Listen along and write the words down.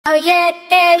Oh yeah,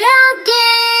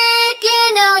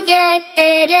 you know, yeah,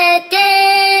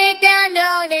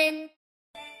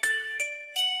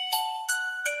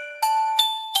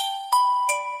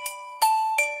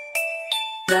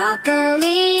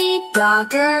 broccoli,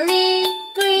 broccoli,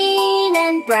 green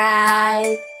and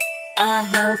bright. A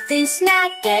healthy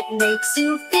snack that makes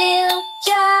you feel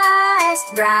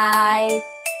just right.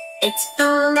 It's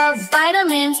full of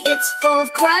vitamins, it's full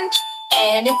of crunch,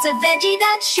 and it's a veggie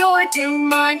that's sure to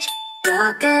munch.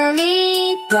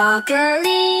 Broccoli,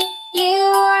 broccoli,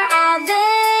 you're a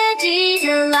veggie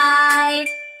delight.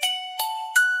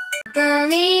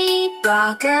 Broccoli,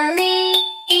 broccoli,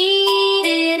 eat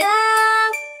it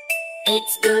up.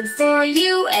 It's good for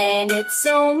you and it's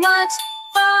so much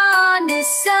fun to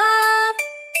sup.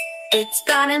 It's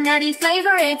got a nutty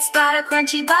flavor, it's got a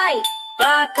crunchy bite.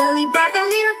 Broccoli, broccoli,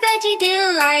 a veggie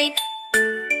delight.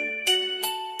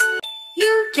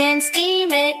 You can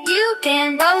steam it, you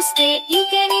can roast it, you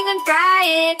can even fry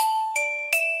it.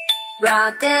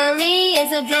 Broccoli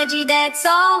is a veggie that's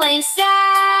always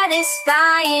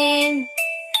satisfying.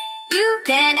 You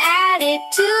can add it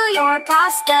to your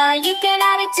pasta, you can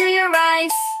add it to your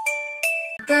rice.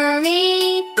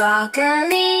 Broccoli,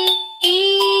 broccoli,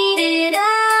 eat it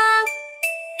up.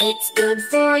 It's good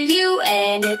for you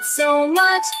and it's so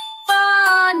much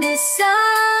fun to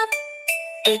sup.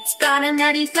 It's got a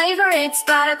nutty flavor, it's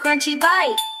got a crunchy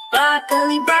bite.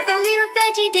 Broccoli, broccoli, a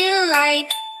veggie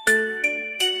delight.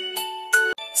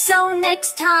 So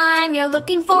next time you're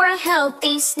looking for a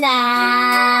healthy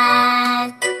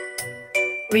snack,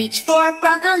 reach for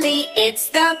broccoli, it's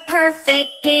the perfect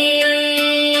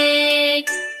pick.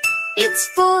 It's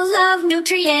full of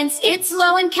nutrients, it's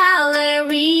low in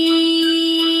calories.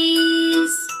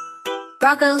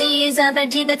 Broccoli is a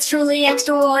veggie that's truly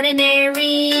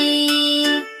extraordinary.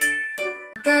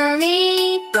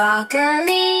 Broccoli,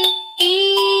 broccoli,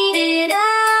 eat it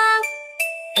up.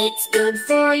 It's good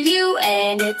for you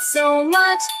and it's so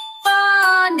much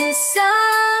fun to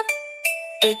sup.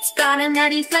 It's got a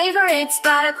nutty flavor, it's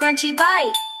got a crunchy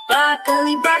bite.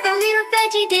 Broccoli, broccoli, a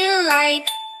veggie delight.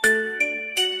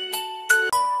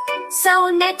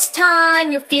 So next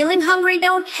time you're feeling hungry,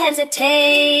 don't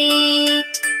hesitate.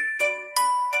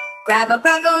 Grab a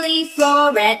broccoli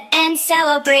floret and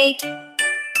celebrate.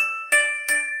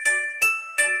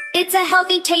 It's a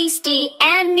healthy, tasty,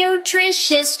 and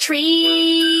nutritious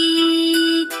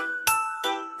treat.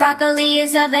 Broccoli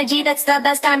is a veggie that's the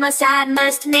best, I must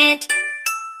admit.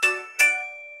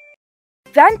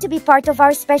 Want to be part of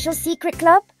our special secret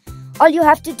club? All you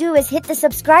have to do is hit the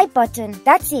subscribe button.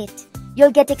 That's it.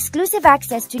 You'll get exclusive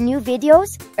access to new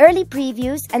videos, early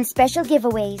previews, and special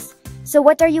giveaways. So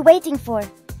what are you waiting for?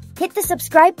 Hit the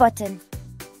subscribe button.